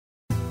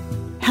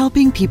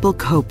helping people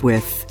cope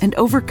with and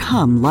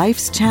overcome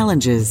life's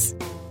challenges.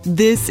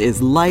 This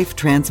is Life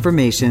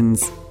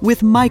Transformations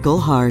with Michael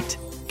Hart,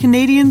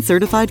 Canadian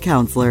Certified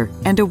Counselor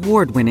and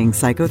award-winning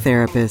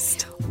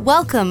psychotherapist.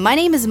 Welcome. My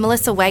name is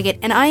Melissa Waggett,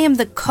 and I am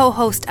the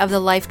co-host of the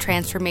Life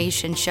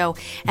Transformation Show,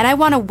 and I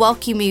want to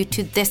welcome you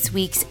to this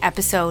week's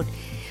episode.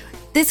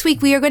 This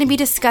week, we are going to be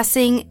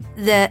discussing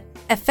the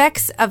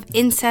effects of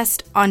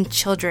incest on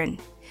children.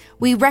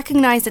 We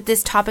recognize that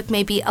this topic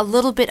may be a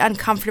little bit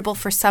uncomfortable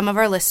for some of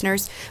our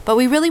listeners, but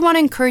we really want to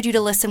encourage you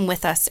to listen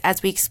with us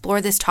as we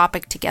explore this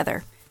topic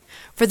together.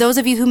 For those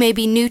of you who may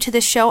be new to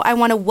this show, I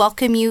want to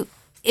welcome you.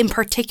 In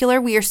particular,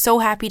 we are so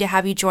happy to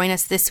have you join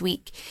us this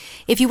week.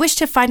 If you wish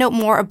to find out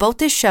more about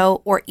this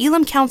show or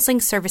Elim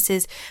Counseling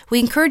Services, we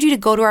encourage you to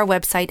go to our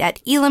website at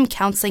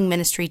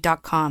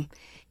elimcounselingministry.com.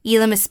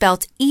 Elim is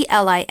spelled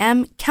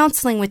E-L-I-M,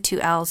 counseling with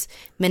 2 L's,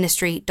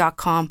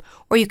 ministry.com.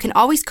 Or you can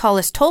always call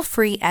us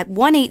toll-free at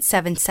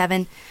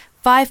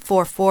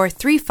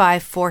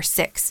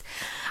 1-877-544-3546.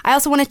 I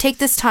also want to take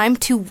this time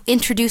to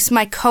introduce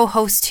my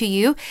co-host to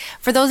you.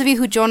 For those of you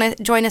who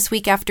join us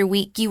week after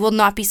week, you will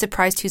not be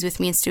surprised who's with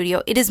me in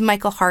studio. It is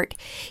Michael Hart.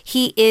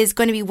 He is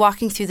going to be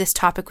walking through this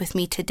topic with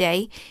me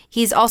today.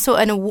 He's also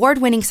an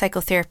award-winning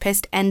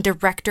psychotherapist and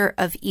director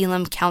of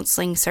Elim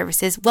Counseling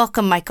Services.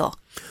 Welcome, Michael.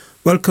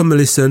 Welcome,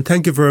 Melissa, and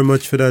thank you very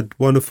much for that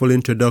wonderful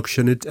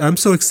introduction. I'm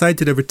so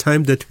excited every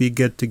time that we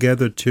get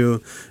together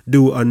to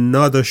do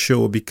another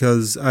show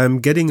because I'm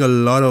getting a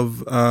lot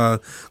of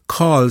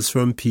calls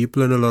from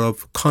people and a lot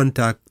of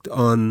contact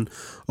on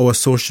our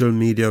social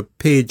media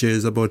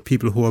pages about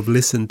people who have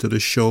listened to the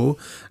show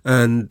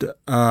and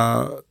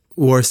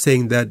who are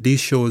saying that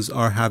these shows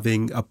are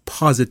having a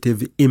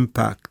positive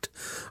impact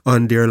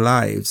on their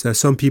lives.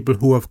 Some people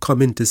who have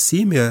come in to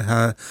see me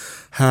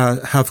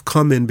have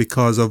come in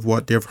because of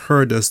what they've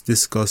heard us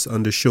discuss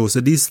on the show. So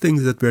these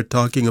things that we're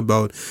talking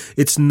about,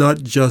 it's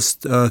not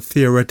just a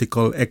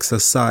theoretical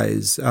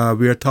exercise.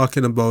 We are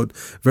talking about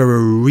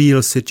very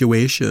real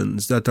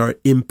situations that are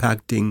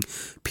impacting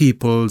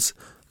people's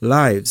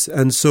lives.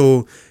 And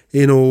so,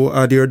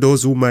 there are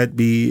those who might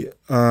be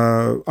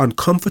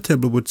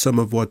uncomfortable with some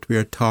of what we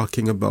are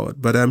talking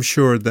about, but I'm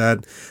sure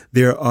that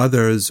there are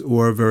others who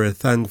are very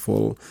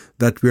thankful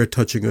that we are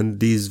touching on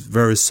these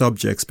very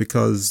subjects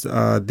because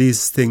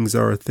these things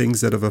are things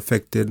that have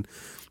affected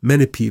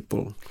many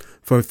people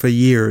for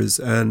years,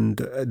 and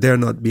they're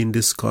not being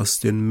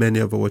discussed in many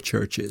of our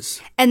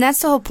churches. And that's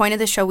the whole point of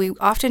the show. We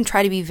often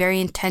try to be very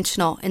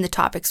intentional in the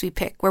topics we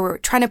pick, where we're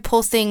trying to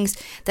pull things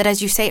that,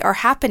 as you say, are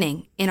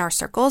happening in our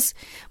circles,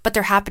 but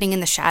they're happening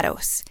in the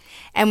shadows.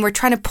 And we're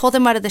trying to pull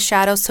them out of the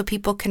shadows so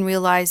people can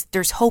realize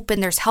there's hope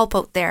and there's help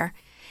out there.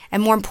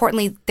 And more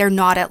importantly, they're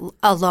not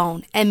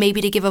alone. And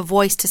maybe to give a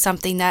voice to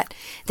something that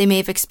they may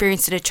have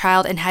experienced as a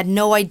child and had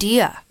no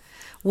idea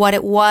what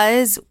it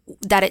was,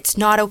 that it's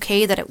not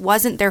okay, that it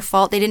wasn't their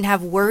fault. They didn't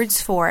have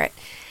words for it.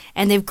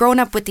 And they've grown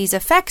up with these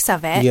effects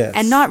of it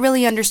and not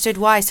really understood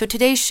why. So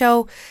today's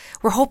show,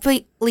 we're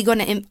hopefully going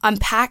to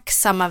unpack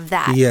some of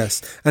that.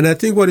 Yes. And I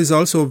think what is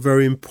also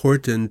very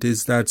important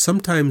is that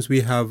sometimes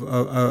we have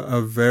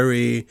a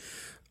very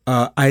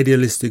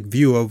idealistic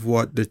view of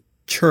what the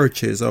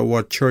church is or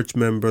what church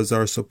members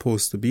are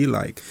supposed to be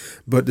like.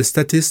 But the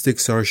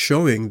statistics are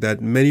showing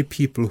that many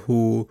people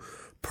who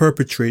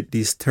perpetrate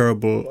these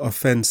terrible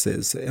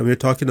offenses, and we're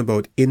talking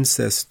about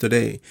incest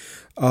today,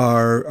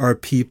 are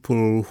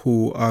people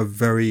who are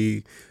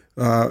very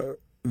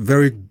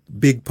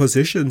big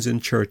positions in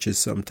churches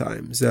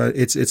sometimes.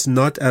 It's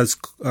not as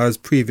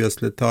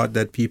previously thought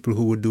that people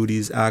who would do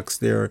these acts,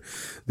 they're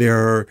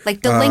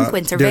like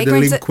delinquents or they're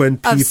vagrants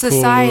delinquent of people,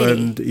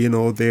 society.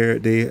 and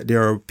they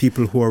are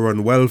people who are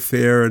on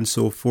welfare and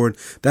so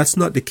forth. That's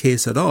not the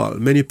case at all.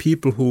 Many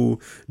people who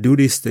do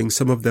these things,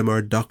 some of them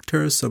are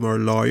doctors, some are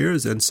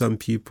lawyers, and some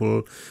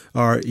people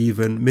are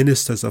even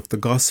ministers of the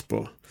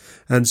gospel.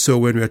 And so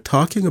when we're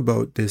talking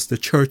about this, the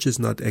church is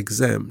not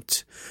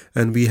exempt.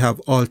 And we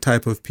have all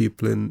type of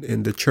people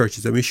in the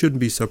churches. And we shouldn't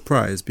be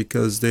surprised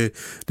because the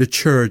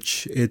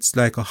church, it's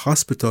like a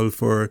hospital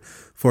for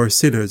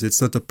sinners.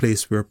 It's not a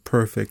place where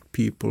perfect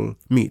people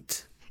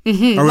meet.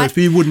 Mm-hmm. Or else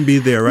we wouldn't be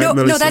there, right,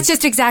 Melissa? No, that's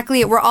just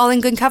exactly it. We're all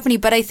in good company.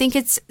 But I think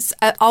it's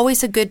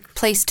always a good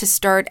place to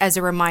start as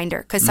a reminder,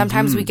 because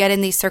sometimes we get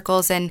in these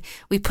circles and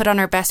we put on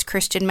our best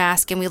Christian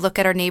mask and we look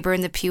at our neighbor in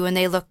the pew and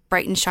they look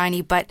bright and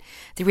shiny. But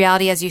the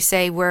reality, as you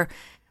say, we're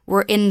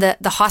in the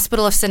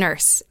hospital of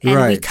sinners,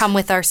 and we come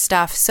with our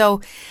stuff.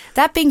 So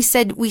that being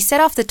said, we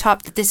said off the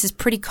top that this is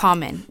pretty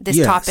common, this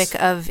topic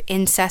of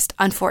incest,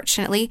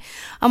 unfortunately.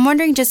 I'm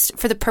wondering, just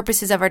for the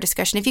purposes of our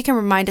discussion, if you can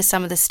remind us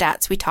some of the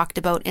stats we talked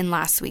about in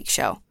last week's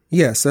show.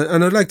 Yes,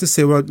 and I'd like to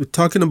say, we're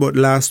talking about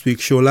last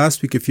week's show.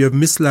 Last week, if you have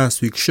missed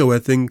last week's show, I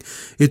think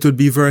it would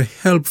be very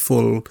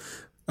helpful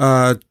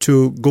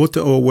to go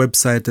to our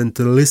website and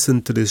to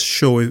listen to this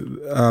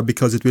show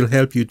because it will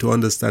help you to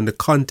understand the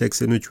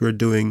context in which we're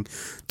doing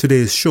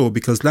today's show.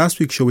 Because last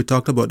week's show, we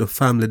talked about the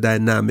family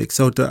dynamics,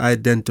 how to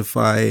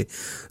identify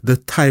the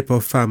type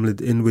of family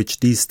in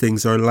which these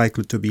things are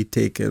likely to be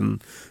taking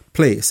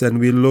place. And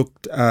we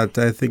looked at,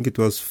 I think it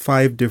was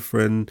 6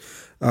 different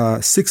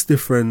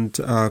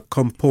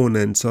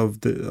components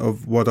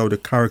of what are the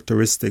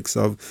characteristics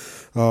of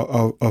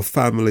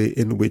family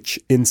in which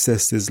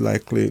incest is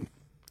likely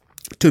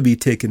to be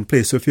taking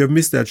place. So if you have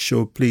missed that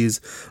show,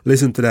 please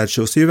listen to that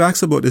show. So you've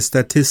asked about the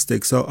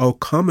statistics, how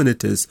common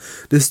it is.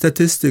 The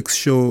statistics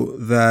show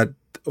that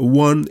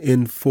 1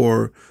 in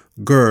 4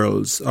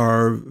 girls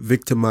are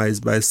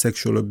victimized by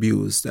sexual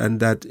abuse,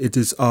 and that it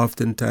is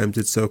oftentimes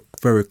it's a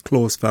very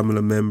close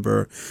family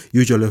member,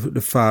 usually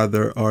the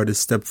father or the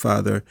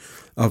stepfather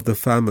of the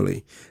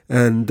family.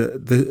 And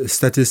the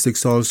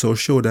statistics also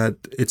show that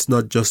it's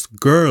not just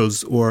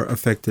girls who are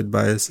affected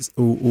by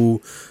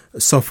who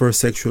suffer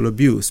sexual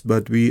abuse,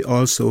 but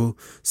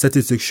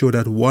statistics show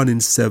that 1 in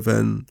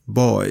 7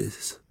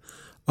 boys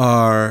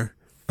are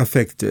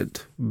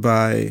affected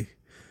by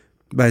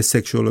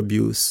sexual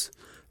abuse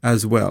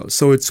as well.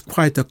 So it's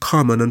quite a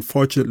common,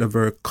 unfortunately, a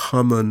very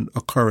common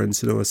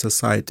occurrence in our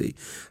society,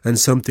 and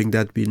something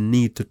that we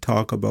need to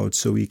talk about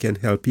so we can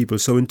help people.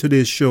 So in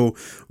today's show,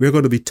 we're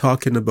going to be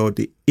talking about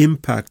the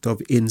impact of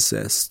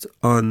incest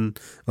on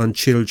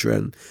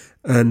children,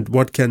 and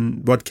what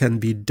can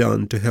be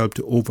done to help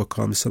to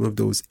overcome some of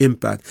those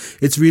impacts.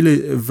 It's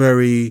really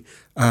very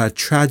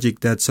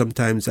tragic that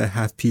sometimes I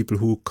have people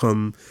who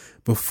come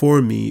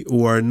before me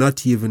who are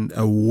not even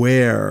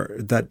aware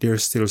that they're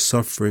still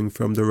suffering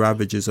from the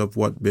ravages of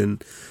what's been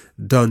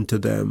done to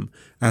them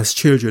as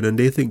children, and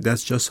they think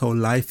that's just how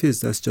life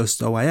is, that's just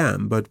how I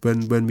am. But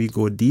when we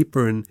go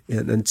deeper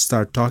and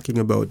start talking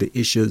about the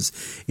issues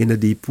in a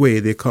deep way,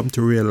 they come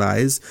to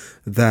realize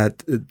that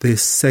the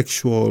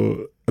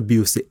sexual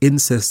abuse, the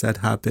incest that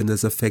happened,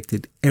 has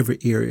affected every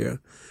area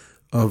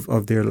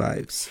of their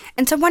lives.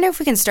 And so I wonder if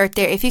we can start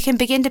there. If you can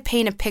begin to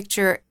paint a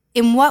picture,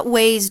 in what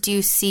ways do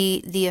you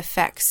see the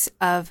effects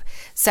of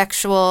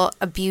sexual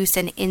abuse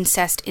and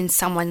incest in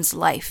someone's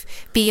life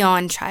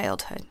beyond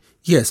childhood?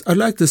 Yes, I'd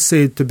like to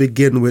say to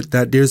begin with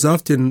that there's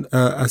often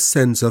a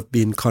sense of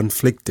being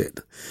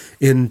conflicted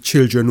in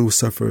children who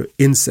suffer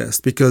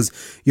incest, because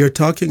you're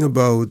talking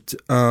about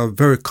a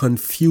very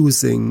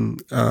confusing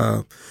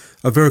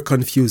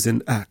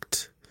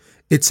act.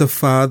 It's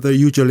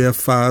usually a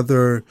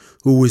father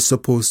who is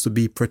supposed to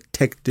be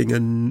protecting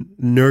and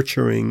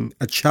nurturing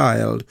a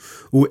child,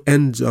 who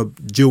ends up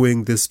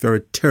doing this very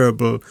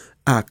terrible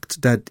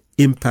act that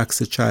impacts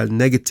the child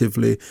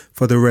negatively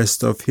for the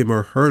rest of him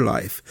or her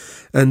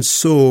life. And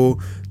so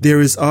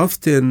there is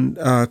often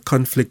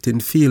conflicting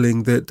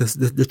feeling that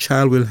the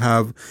child will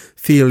have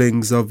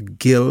feelings of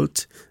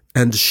guilt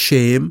and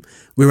shame,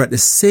 where at the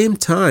same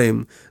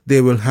time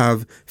they will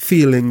have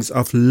feelings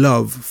of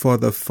love for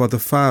the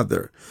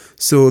father.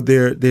 So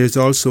there's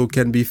also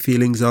can be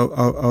feelings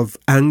of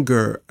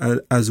anger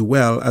as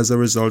well as a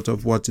result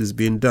of what is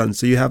being done.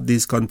 So you have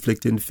these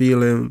conflicting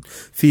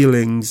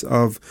feelings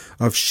of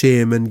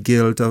shame and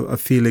guilt, of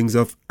feelings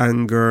of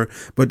anger,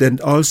 but then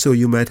also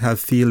you might have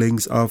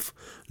feelings of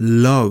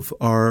love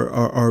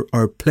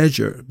or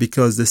pleasure,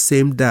 because the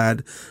same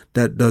dad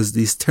that does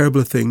these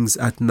terrible things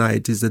at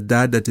night is the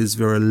dad that is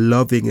very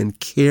loving and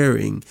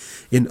caring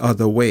in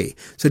other way.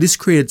 So this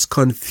creates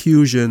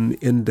confusion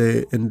in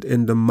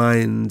the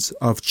minds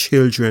of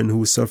children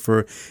who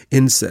suffer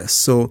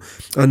incest. So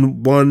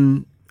in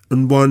one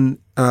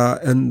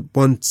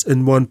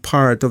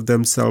part of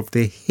themselves,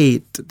 they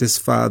hate this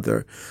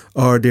father,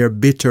 or they're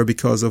bitter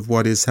because of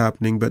what is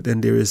happening. But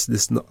then there is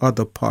this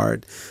other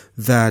part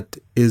that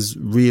is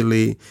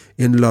really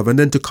in love. And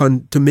then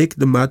to make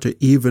the matter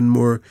even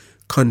more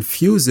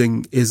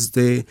confusing is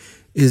the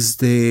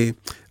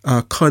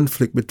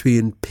conflict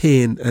between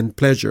pain and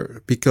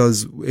pleasure,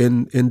 because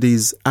in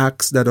these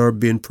acts that are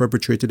being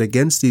perpetrated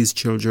against these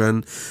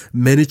children,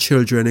 many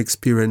children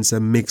experience a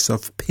mix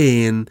of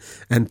pain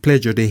and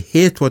pleasure. They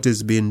hate what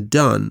is being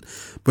done,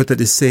 but at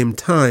the same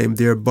time,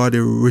 their body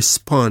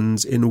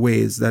responds in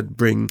ways that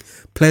bring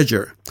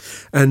pleasure.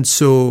 And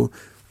so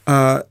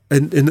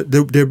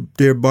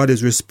their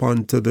bodies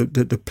respond to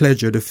the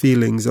pleasure, the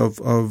feelings of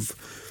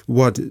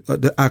what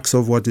the acts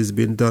of what is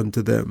being done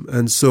to them.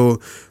 And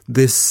so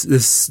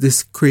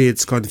this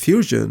creates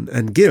confusion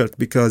and guilt,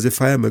 because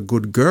if I am a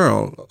good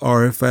girl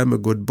or if I am a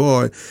good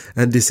boy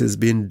and this is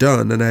being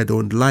done and I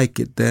don't like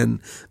it,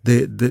 then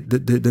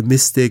the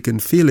mistaken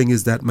feeling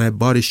is that my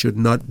body should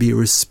not be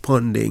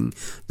responding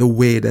the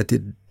way that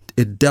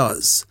it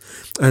does.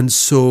 And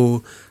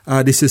so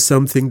this is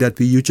something that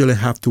we usually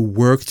have to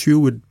work through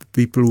with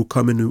people who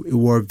come in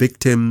who are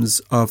victims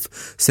of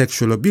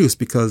sexual abuse,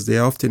 because they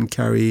often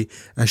carry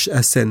a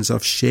sense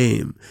of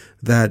shame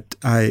that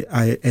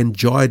I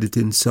enjoyed it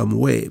in some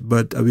way.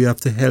 But we have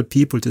to help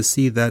people to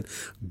see that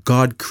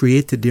God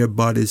created their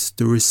bodies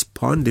to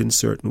respond in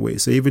certain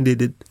ways. So even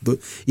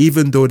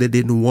though they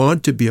didn't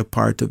want to be a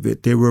part of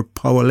it, they were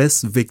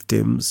powerless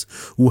victims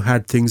who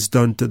had things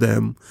done to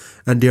them,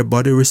 and their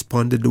body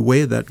responded the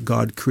way that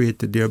God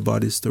created their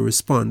bodies to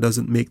respond.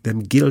 Doesn't make them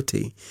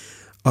guilty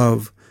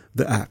of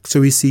the act.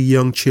 So we see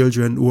young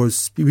children,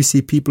 we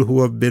see people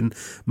who have been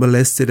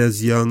molested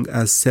as young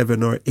as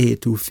 7 or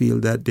 8 who feel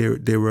that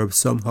they were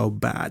somehow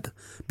bad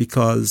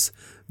because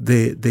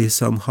they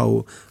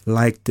somehow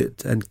liked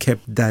it and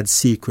kept that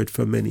secret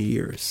for many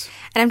years.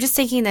 And I'm just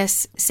thinking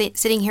this,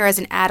 sitting here as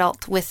an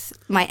adult with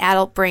my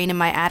adult brain and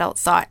my adult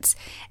thoughts,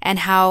 and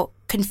how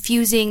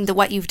confusing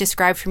what you've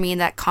described for me in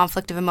that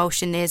conflict of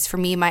emotion is for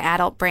me, my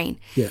adult brain.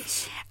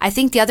 Yes. I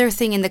think the other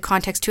thing in the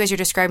context too, as you're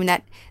describing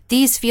that,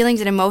 these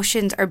feelings and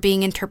emotions are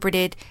being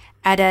interpreted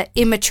at an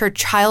immature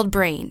child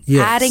brain,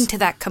 yes. adding to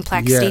that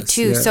complexity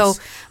too. Yes. So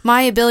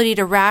my ability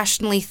to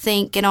rationally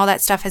think and all that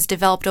stuff has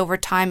developed over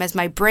time as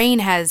my brain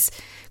has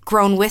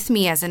grown with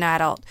me as an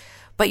adult.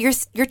 But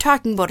you're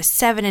talking about a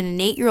 7 and an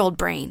 8-year-old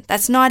brain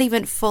that's not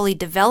even fully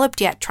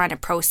developed yet, trying to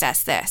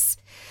process this.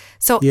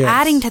 So yes.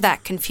 adding to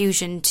that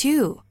confusion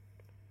too.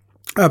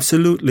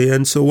 Absolutely.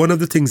 And so one of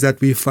the things that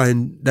we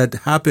find that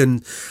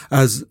happen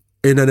as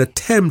in an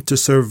attempt to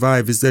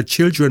survive is that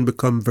children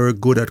become very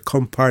good at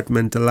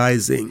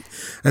compartmentalizing.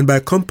 And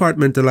by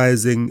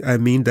compartmentalizing, I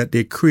mean that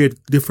they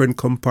create different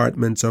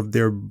compartments of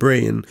their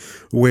brain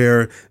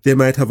where they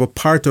might have a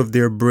part of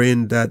their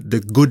brain that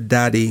the good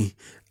daddy,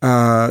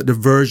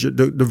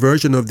 the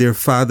version of their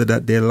father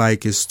that they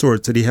like is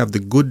stored. So they have the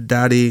good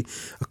daddy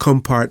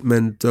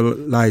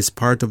compartmentalized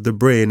part of the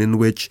brain in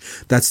which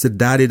that's the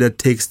daddy that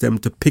takes them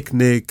to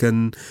picnic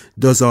and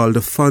does all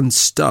the fun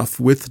stuff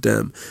with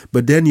them.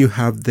 But then you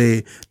have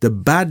the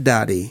bad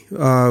daddy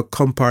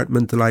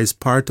compartmentalized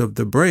part of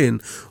the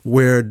brain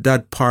where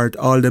that part,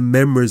 all the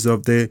memories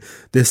of the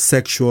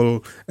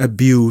sexual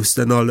abuse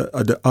and all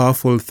the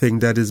awful thing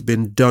that has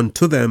been done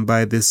to them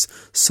by this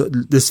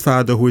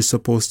father who is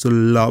supposed to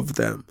love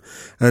them.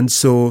 And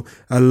so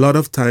a lot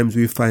of times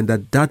we find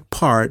that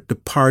part, the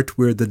part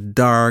where the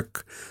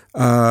dark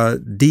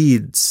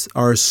deeds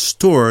are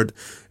stored,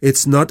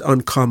 it's not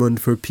uncommon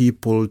for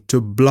people to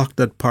block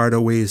that part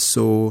away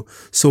so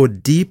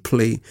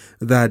deeply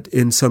that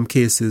in some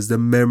cases the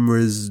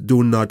memories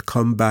do not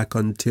come back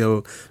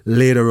until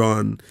later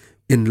on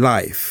in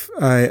life.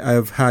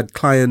 I've had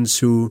clients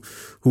who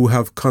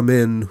have come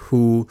in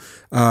who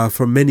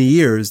for many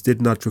years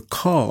did not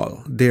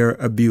recall their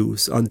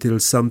abuse until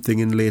something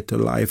in later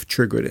life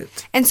triggered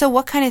it. And so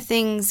what kind of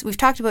things, we've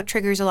talked about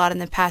triggers a lot in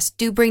the past,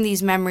 do bring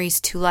these memories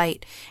to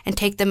light and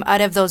take them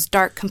out of those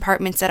dark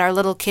compartments that our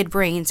little kid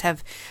brains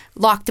have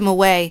locked them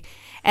away.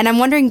 And I'm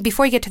wondering,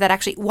 before you get to that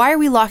actually, why are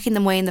we locking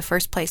them away in the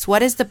first place?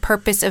 What is the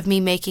purpose of me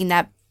making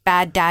that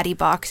bad daddy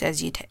box,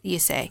 as you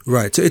say?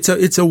 Right. So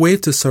it's a way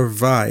to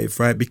survive,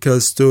 right?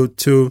 Because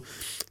to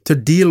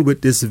deal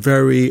with this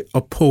very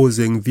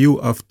opposing view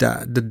of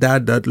dad, the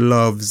dad that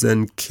loves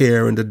and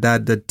cares, and the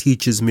dad that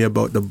teaches me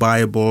about the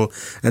Bible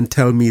and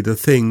tell me the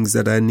things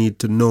that I need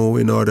to know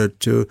in order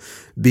to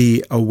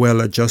be a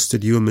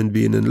well-adjusted human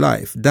being in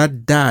life.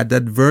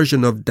 That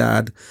version of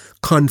dad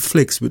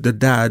conflicts with the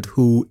dad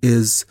who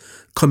is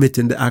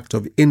committing the act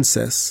of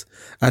incest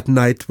at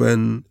night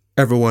when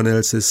everyone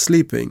else is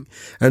sleeping.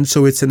 And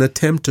so it's an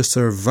attempt to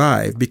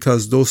survive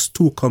because those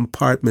two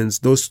compartments,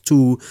 those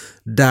two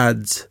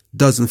dads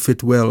doesn't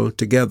fit well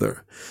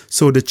together.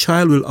 So the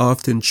child will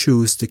often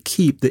choose to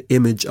keep the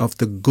image of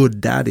the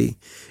good daddy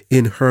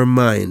in her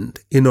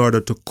mind in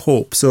order to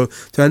cope. So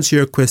to answer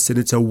your question,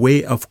 it's a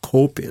way of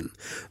coping.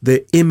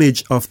 The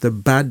image of the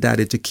bad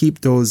daddy, to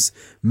keep those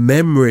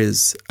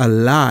memories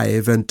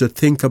alive and to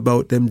think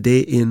about them day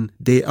in,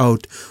 day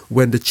out.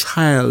 When the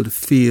child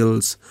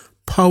feels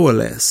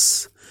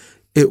powerless,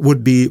 it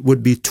would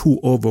be too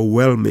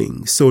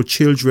overwhelming. So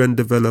children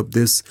develop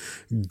this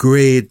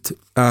great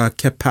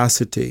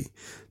capacity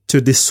to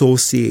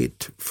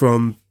dissociate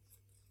from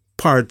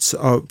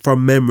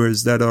from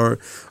memories that are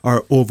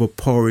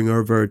overpowering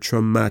or very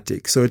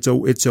traumatic. So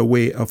it's a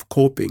way of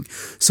coping.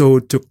 So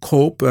to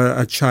cope,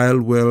 a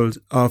child will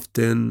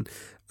often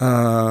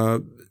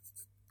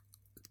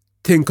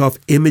think of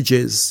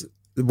images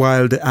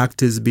while the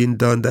act is being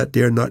done that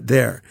they're not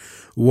there.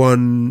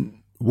 One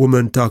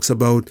woman talks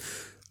about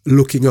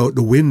looking out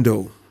the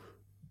window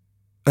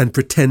and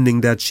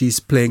pretending that she's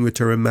playing with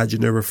her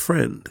imaginary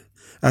friend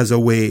as a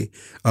way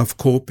of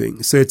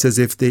coping. So it's as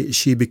if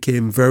she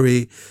became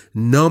very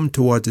numb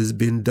to what has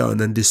been done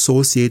and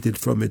dissociated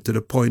from it to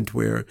the point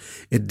where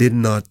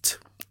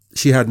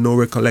she had no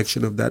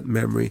recollection of that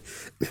memory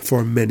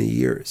for many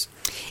years.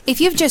 If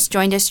you've just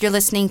joined us, you're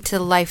listening to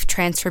the Life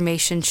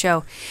Transformation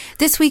Show.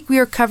 This week we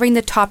are covering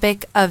the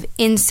topic of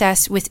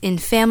incest within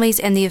families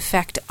and the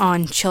effect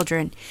on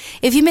children.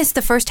 If you missed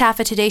the first half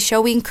of today's show,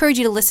 we encourage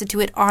you to listen to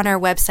it on our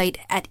website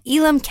at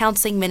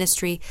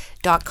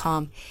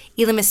elimcounselingministry.com.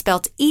 Elim is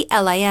spelled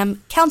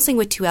E-L-I-M, counseling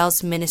with 2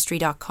 L's,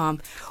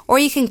 ministry.com. Or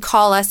you can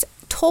call us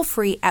toll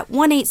free at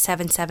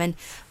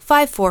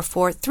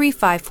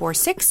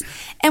 1-877-544-3546,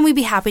 and we'd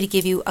be happy to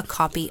give you a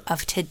copy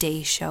of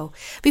today's show.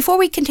 Before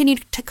we continue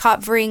to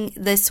covering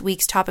this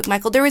week's topic,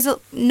 Michael, there was a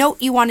note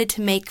you wanted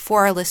to make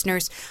for our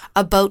listeners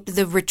about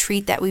the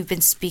retreat that we've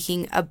been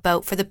speaking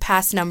about for the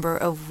past number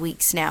of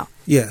weeks now.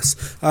 Yes,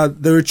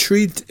 the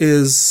retreat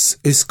is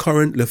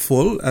currently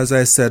full, as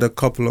I said a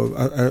couple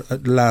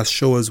of last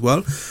show as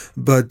well.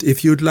 But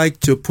if you'd like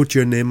to put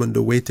your name on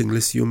the waiting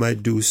list, you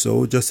might do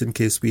so, just in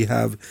case we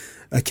have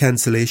a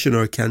cancellation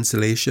or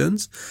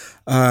cancellations.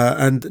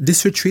 And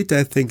this retreat,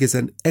 I think, is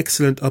an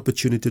excellent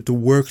opportunity to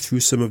work through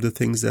some of the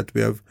things that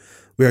we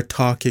are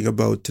talking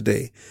about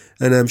today.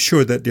 And I'm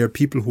sure that there are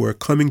people who are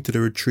coming to the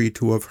retreat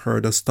who have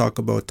heard us talk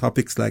about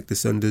topics like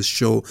this on this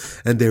show,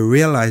 and they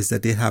realize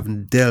that they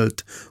haven't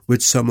dealt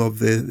with some of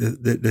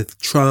the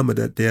trauma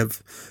that they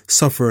have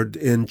suffered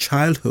in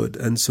childhood.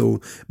 And so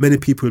many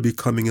people will be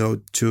coming out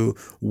to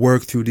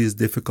work through these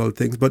difficult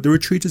things. But the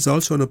retreat is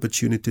also an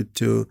opportunity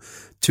to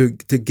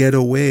get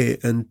away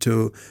and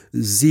to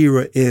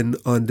zero in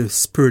on the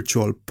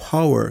spiritual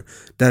power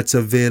that's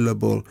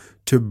available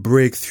to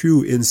break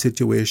through in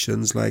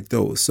situations like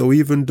those. So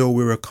even though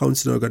we're a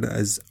counseling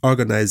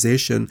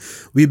organization,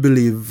 we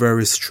believe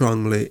very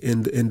strongly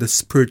in the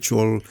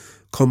spiritual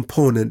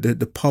component,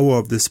 the power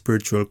of the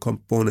spiritual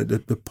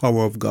component, the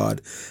power of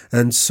God.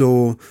 And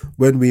so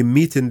when we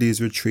meet in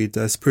these retreats,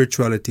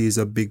 spirituality is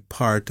a big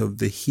part of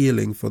the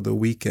healing for the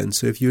weekend.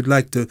 So if you'd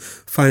like to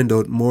find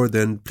out more,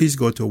 then please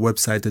go to our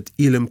website at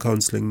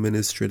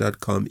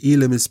elimcounselingministry.com.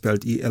 Elim is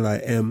spelled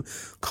E-L-I-M,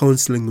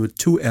 counseling with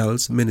 2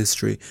 L's,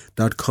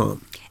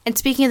 ministry.com. And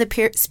speaking of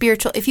the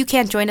spiritual, if you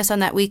can't join us on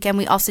that weekend,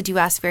 we also do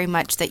ask very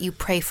much that you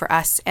pray for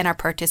us and our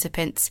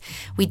participants.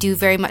 We do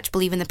very much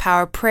believe in the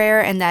power of prayer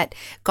and that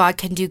God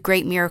can do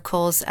great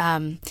miracles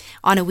on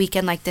a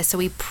weekend like this. So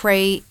we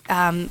pray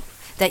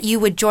that you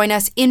would join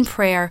us in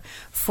prayer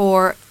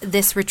for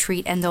this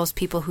retreat and those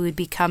people who would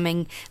be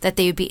coming, that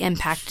they would be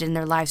impacted and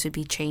their lives would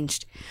be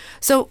changed.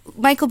 So,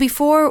 Michael,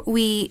 before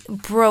we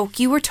broke,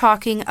 you were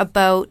talking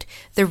about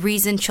the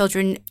reason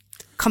children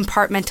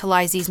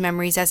compartmentalize these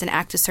memories as an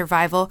act of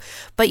survival,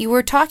 but you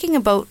were talking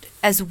about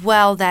as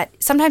well that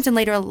sometimes in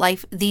later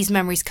life these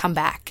memories come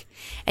back.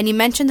 And you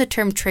mentioned the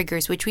term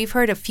triggers, which we've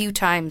heard a few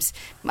times,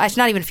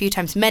 not even a few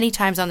times, many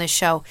times on this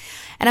show.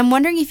 And I'm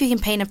wondering if you can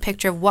paint a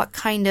picture of what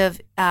kind of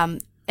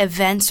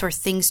events or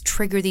things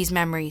trigger these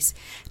memories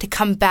to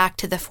come back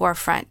to the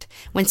forefront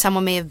when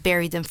someone may have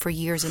buried them for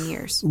years and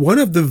years. One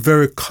of the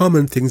very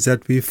common things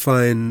that we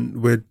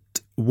find with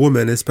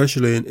women,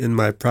 especially in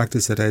my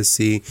practice that I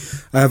see,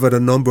 I have had a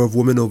number of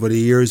women over the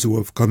years who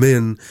have come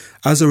in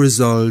as a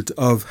result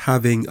of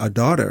having a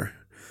daughter,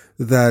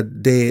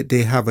 that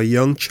they have a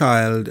young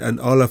child and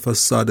all of a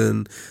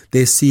sudden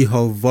they see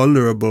how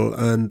vulnerable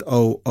and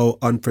how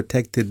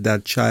unprotected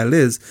that child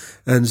is.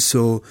 And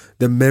so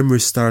the memory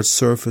starts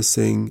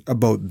surfacing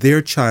about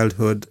their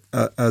childhood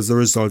as a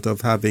result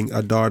of having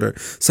a daughter.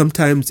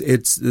 Sometimes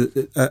it's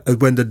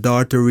when the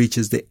daughter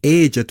reaches the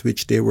age at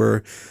which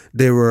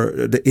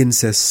the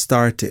incest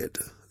started.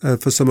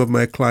 For some of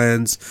my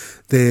clients,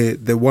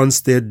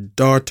 once their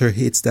daughter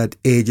hits that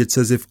age, it's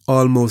as if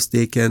almost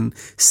they can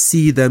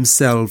see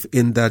themselves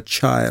in that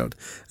child,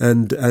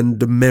 and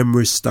the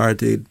memories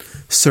started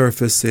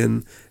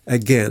surfacing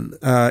again.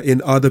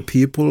 In other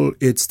people,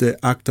 it's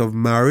the act of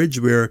marriage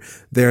where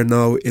they're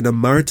now in a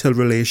marital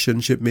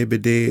relationship. Maybe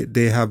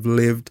they have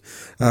lived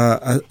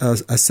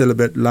a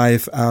celibate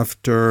life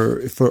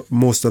for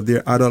most of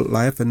their adult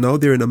life, and now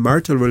they're in a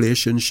marital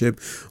relationship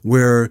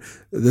where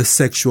the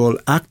sexual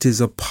act is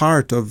a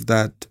part of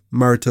that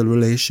marital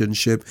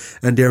relationship,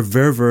 and they're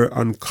very, very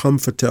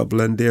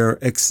uncomfortable, and they're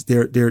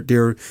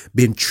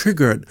being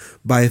triggered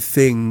by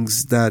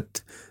things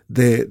that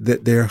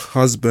their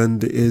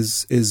husband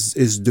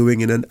is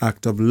doing in an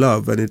act of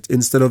love, and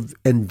instead of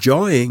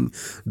enjoying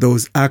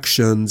those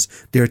actions,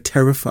 they're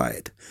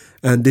terrified.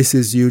 And this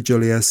is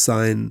usually a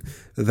sign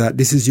that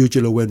this is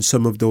usually when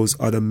some of those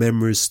other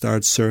memories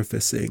start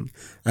surfacing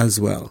as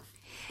well.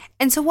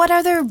 And so what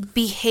other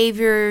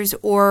behaviors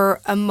or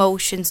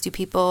emotions do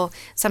people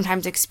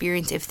sometimes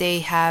experience if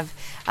they have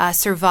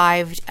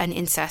survived an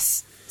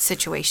incest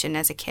situation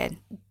as a kid?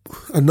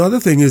 Another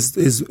thing is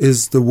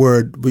the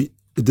word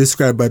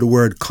described by the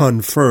word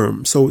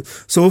confirm. So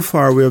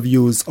far we have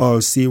used all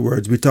C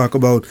words. We talk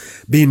about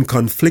being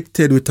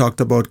conflicted. We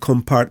talked about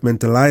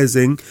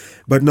compartmentalizing,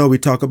 but now we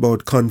talk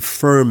about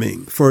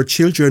confirming. For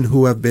children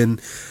who have been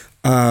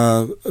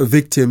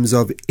victims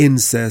of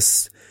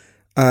incest,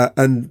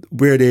 and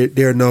where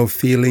they're now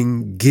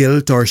feeling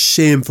guilt or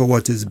shame for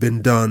what has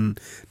been done,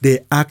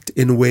 they act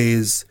in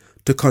ways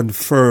to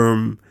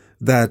confirm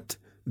that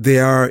they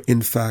are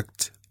in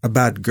fact a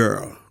bad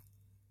girl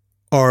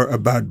or a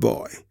bad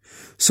boy.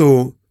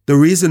 So the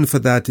reason for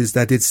that is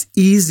that it's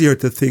easier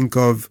to think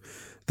of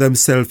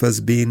themselves as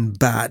being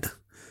bad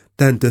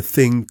than to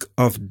think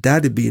of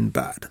daddy being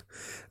bad.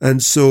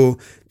 And so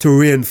to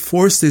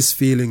reinforce this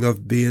feeling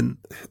of being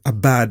a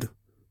bad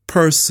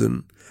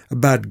person, a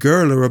bad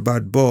girl or a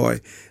bad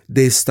boy,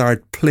 they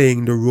start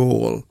playing the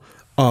role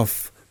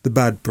of the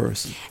bad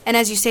person. And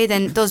as you say,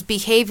 then those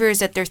behaviors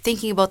that they're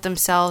thinking about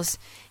themselves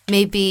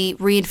may be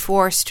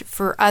reinforced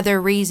for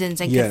other reasons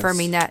and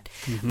confirming that.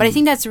 Mm-hmm. But I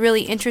think that's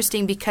really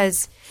interesting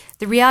because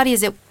the reality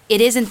is that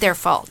it isn't their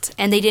fault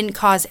and they didn't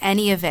cause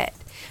any of it.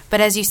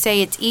 But as you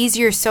say, it's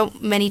easier so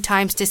many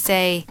times to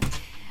say,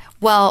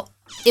 well,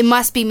 it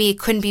must be me, it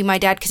couldn't be my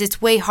dad, because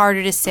it's way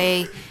harder to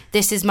say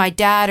this is my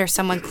dad or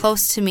someone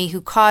close to me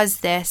who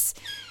caused this.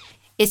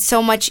 It's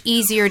so much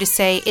easier to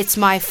say it's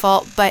my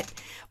fault, but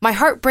my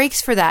heart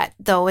breaks for that,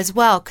 though, as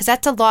well, because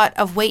that's a lot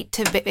of weight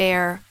to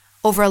bear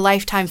over a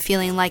lifetime,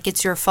 feeling like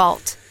it's your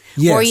fault.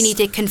 Yes. Or you need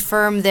to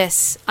confirm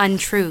this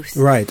untruth.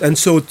 Right. And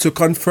so to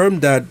confirm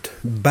that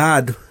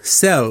bad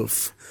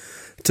self,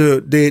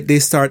 they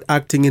start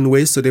acting in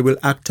ways, so they will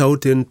act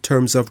out in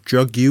terms of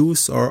drug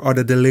use or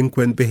other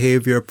delinquent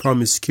behavior,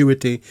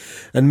 promiscuity.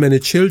 And many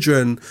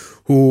children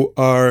who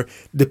are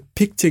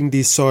depicting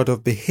this sort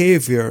of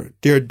behavior,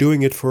 they're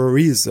doing it for a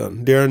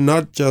reason. They're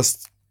not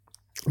just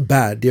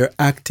bad. They're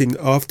acting,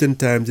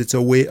 oftentimes it's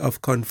a way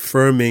of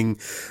confirming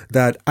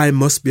that I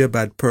must be a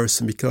bad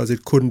person because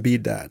it couldn't be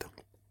dad.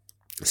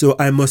 So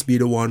I must be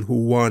the one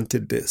who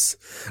wanted this.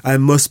 I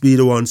must be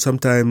the one.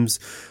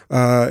 Sometimes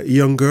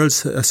young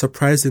girls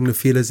surprisingly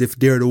feel as if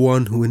they're the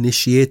one who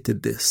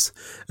initiated this.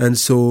 And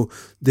so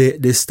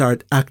they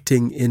start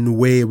acting in a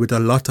way with a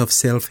lot of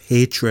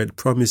self-hatred,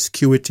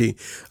 promiscuity,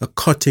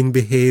 cutting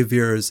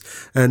behaviors,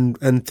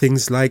 and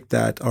things like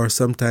that are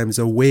sometimes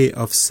a way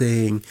of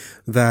saying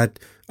that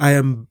I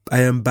am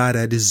bad.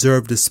 I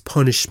deserve this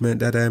punishment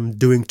that I am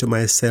doing to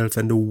myself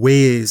and the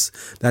ways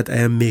that I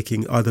am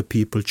making other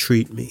people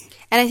treat me.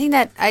 And I think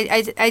that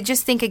I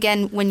just think,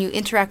 again, when you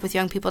interact with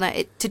young people now,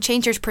 to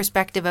change your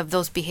perspective of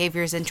those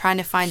behaviors and trying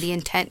to find the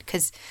intent,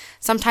 because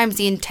sometimes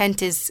the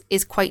intent is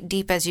quite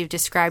deep, as you've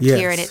described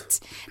here, and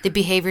the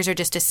behaviors are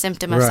just a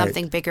symptom of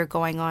something bigger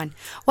going on.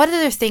 What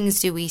other things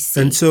do we see?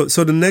 And so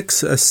the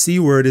next C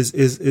word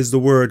is the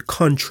word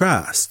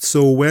contrast.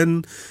 So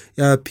when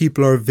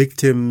people are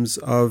victims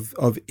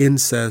of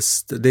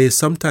incest, they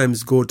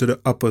sometimes go to the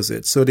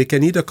opposite. So they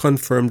can either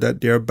confirm that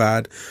they're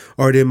bad,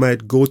 or they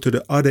might go to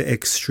the other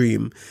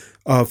extreme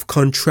of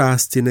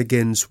contrasting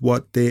against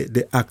what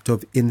the act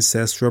of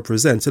incest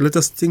represents. So let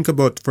us think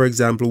about, for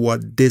example,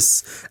 what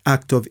this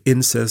act of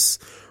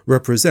incest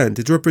represents.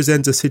 It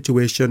represents a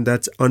situation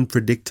that's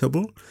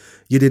unpredictable.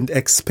 You didn't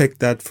expect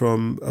that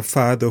from a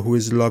father who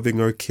is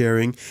loving or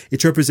caring.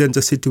 It represents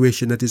a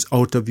situation that is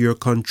out of your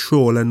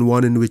control and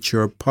one in which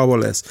you're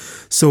powerless.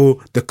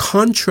 So the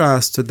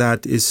contrast to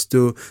that is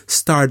to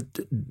start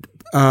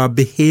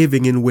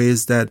behaving in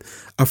ways that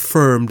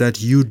affirm that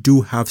you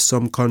do have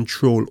some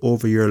control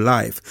over your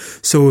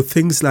life. So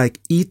things like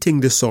eating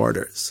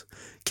disorders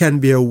can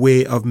be a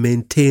way of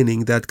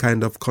maintaining that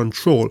kind of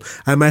control.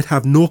 I might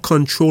have no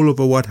control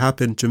over what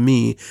happened to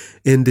me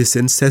in this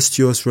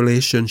incestuous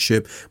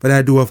relationship, but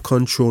I do have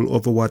control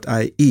over what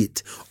I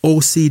eat.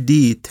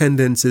 OCD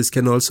tendencies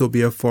can also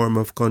be a form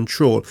of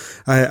control.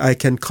 I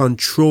can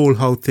control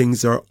how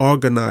things are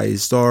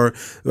organized, or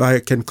I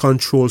can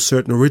control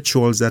certain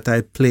rituals that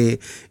I play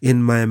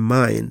in my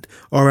mind.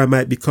 Or I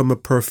might become a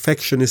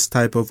perfectionist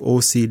type of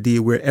OCD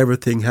where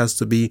everything has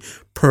to be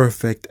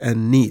perfect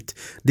and neat.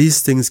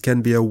 These things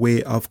can be a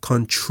way of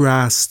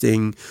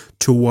contrasting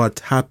to what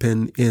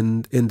happened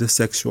in the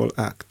sexual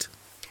act.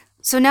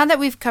 So now that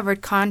we've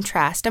covered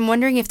contrast, I'm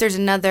wondering if there's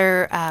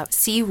another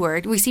C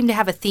word. We seem to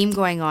have a theme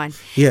going on.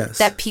 Yes.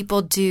 That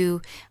people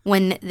do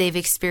when they've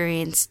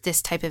experienced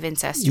this type of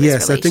incestuous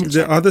relationship. relationship. I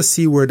think the other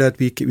C word that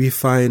we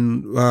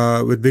find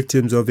with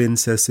victims of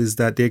incest is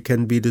that there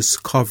can be this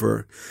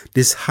cover,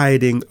 this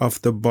hiding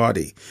of the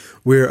body,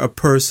 where a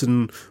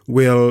person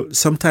will,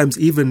 sometimes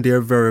even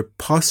their very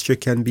posture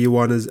can be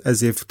one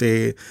as if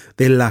they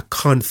lack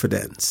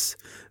confidence.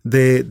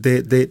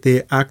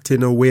 They act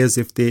in a way as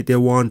if they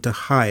want to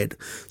hide.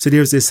 So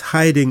there's this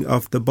hiding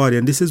of the body.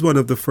 And this is one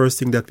of the first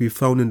things that we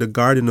found in the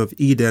Garden of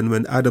Eden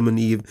when Adam and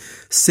Eve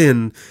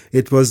sinned.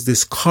 It was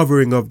this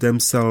covering of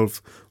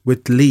themselves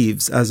with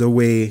leaves as a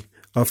way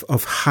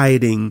of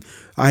hiding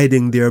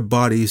their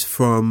bodies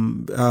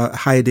from,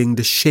 hiding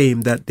the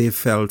shame that they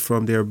felt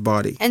from their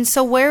body. And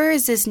so where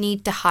is this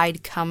need to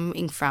hide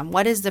coming from?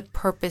 What is the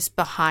purpose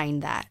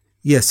behind that?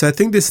 Yes, I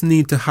think this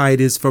need to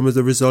hide is as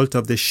a result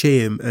of the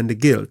shame and the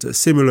guilt.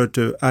 Similar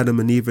to Adam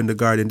and Eve in the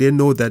garden, they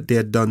know that they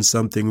had done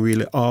something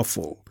really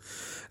awful.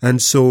 And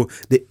so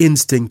the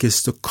instinct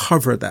is to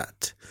cover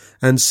that.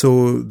 And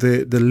so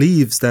the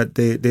leaves that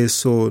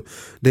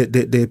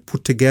they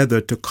put together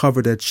to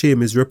cover that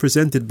shame is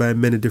represented by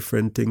many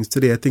different things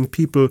today. I think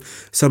people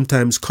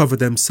sometimes cover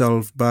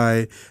themselves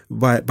by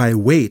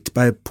weight,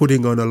 by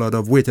putting on a lot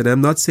of weight. And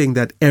I'm not saying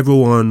that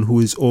everyone who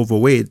is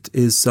overweight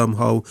is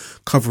somehow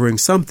covering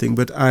something,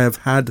 but I have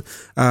had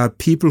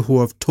people who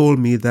have told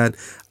me that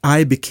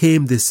I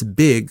became this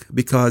big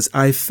because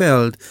I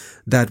felt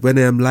that when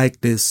I'm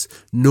like this,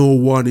 no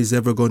one is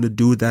ever going to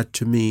do that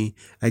to me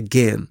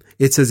again.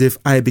 It's as if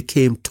I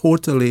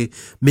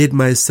made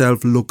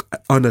myself look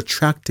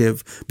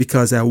unattractive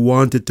because I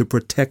wanted to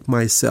protect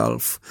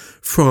myself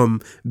from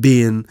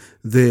being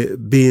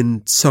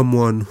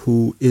someone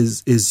who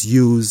is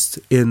used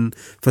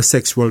for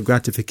sexual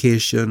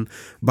gratification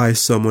by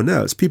someone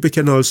else. People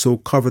can also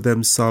cover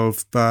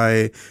themselves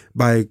by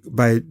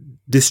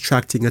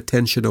distracting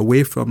attention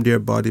away from their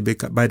body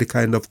by the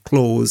kind of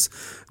clothes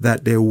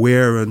that they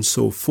wear and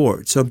so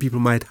forth. Some people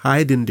might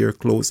hide in their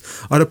clothes.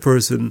 Other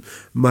person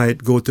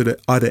might go to the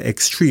other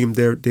extreme.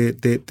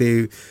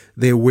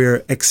 They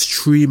wear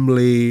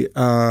extremely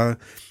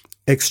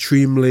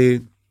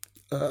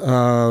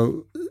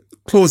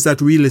clothes that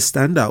really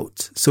stand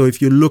out. So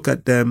if you look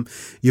at them,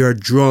 you're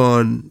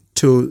drawn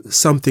to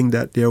something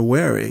that they're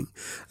wearing.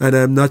 And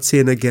I'm not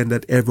saying again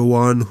that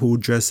everyone who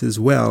dresses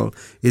well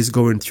is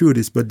going through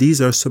this, but these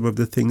are some of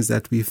the things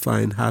that we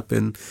find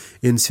happen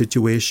in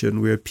situations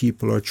where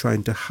people are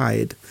trying to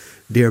hide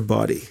their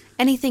body.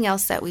 Anything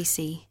else that we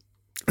see?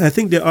 I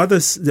think the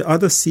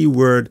other C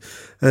word,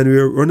 and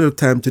we're running out of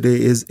time today,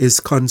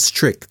 is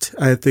constrict.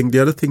 I think the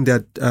other thing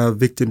that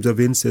victims of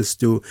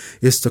incest do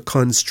is to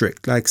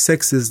constrict. Like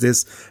sex is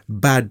this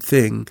bad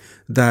thing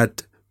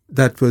that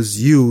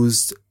was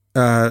used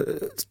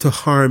to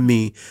harm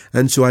me,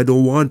 and so I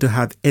don't want to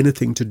have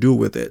anything to do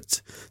with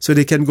it. So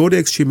they can go the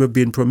extreme of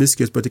being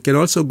promiscuous, but they can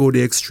also go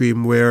the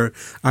extreme where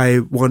I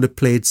want to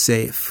play it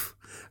safe.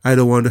 I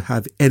don't want to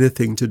have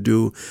anything to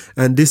do.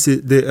 And this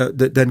is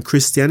then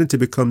Christianity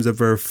becomes a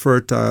very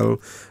fertile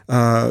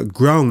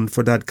ground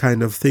for that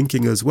kind of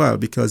thinking as well,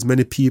 because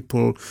many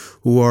people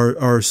who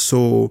are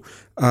so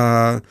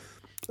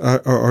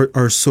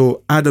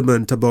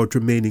adamant about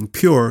remaining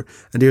pure,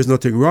 and there's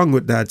nothing wrong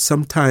with that.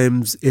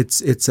 Sometimes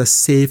it's a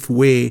safe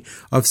way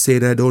of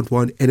saying I don't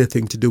want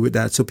anything to do with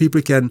that. So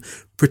people can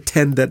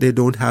pretend that they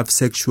don't have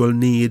sexual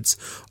needs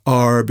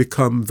or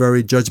become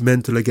very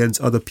judgmental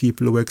against other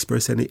people who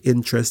express any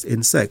interest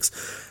in sex.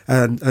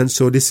 And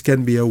so this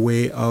can be a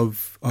way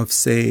of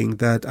saying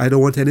that I don't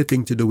want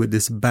anything to do with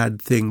this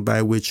bad thing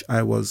by which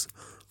I was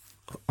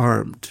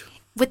harmed.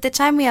 With the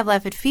time we have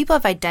left, if people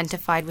have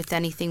identified with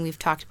anything we've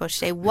talked about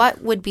today,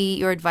 what would be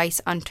your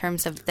advice on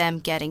terms of them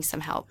getting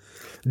some help?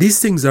 These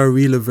things are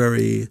really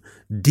very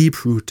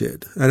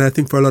deep-rooted. And I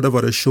think for a lot of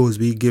other shows,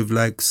 we give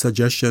like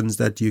suggestions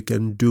that you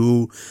can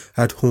do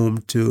at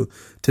home to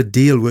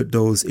deal with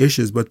those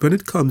issues. But when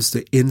it comes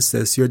to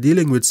incest, you're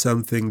dealing with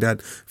something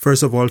that,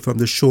 first of all, from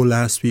the show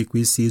last week,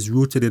 we see is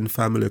rooted in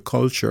family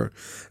culture.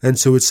 And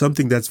so it's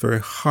something that's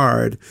very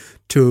hard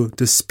to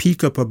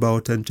speak up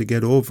about and to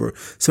get over.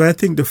 So I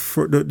think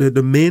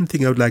the main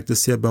thing I would like to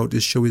say about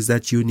this show is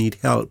that you need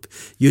help.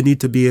 You need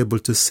to be able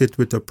to sit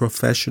with a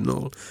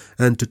professional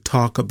and to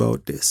talk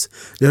about this.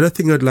 The other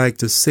thing I'd like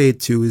to say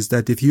to you is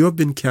that if you have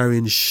been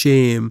carrying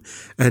shame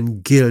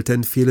and guilt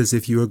and feel as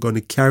if you are going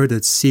to carry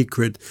that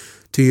secret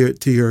to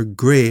your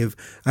grave,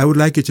 I would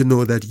like you to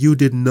know that you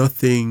did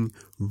nothing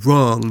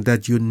wrong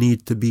that you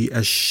need to be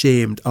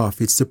ashamed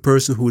of. It's the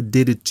person who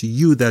did it to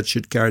you that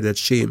should carry that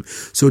shame.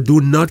 So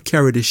do not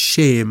carry the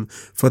shame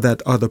for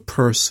that other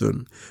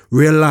person.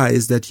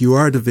 Realize that you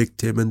are the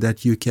victim and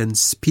that you can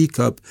speak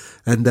up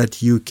and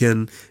that you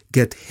can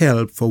get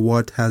help for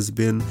what has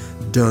been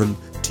done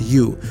to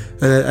you.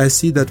 And I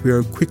see that we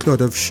are quickly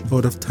out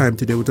of time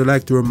today. Would I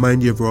like to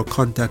remind you of our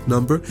contact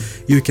number?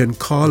 You can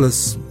call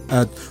us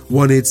at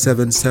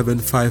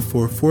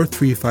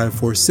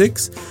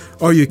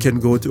 1-877-544-3546, or you can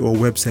go to our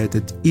website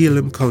at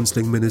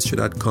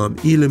elimcounselingministry.com.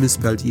 Elim is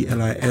spelled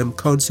E-L-I-M,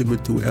 counseling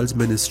with 2 L's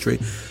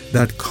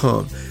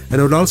ministry.com. And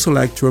I would also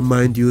like to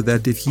remind you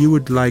that if you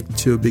would like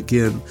to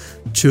begin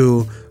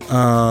to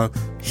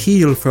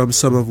heal from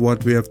some of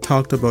what we have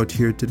talked about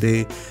here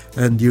today,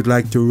 and you'd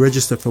like to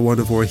register for one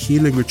of our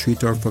healing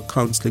retreat or for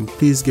counseling,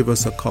 please give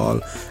us a call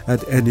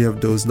at any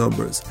of those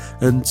numbers,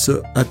 and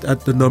so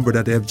at the number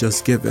that I have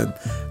just given.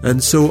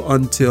 And so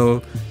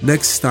until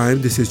next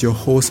time, this is your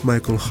host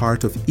Michael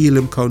Hart of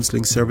Elim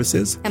Counseling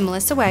Services and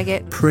Melissa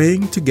Waggett,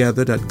 praying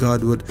together that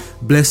God would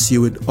bless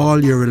you in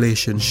all your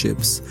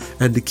relationships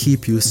and to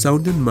keep you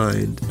sound in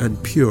mind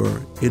and pure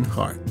in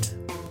heart.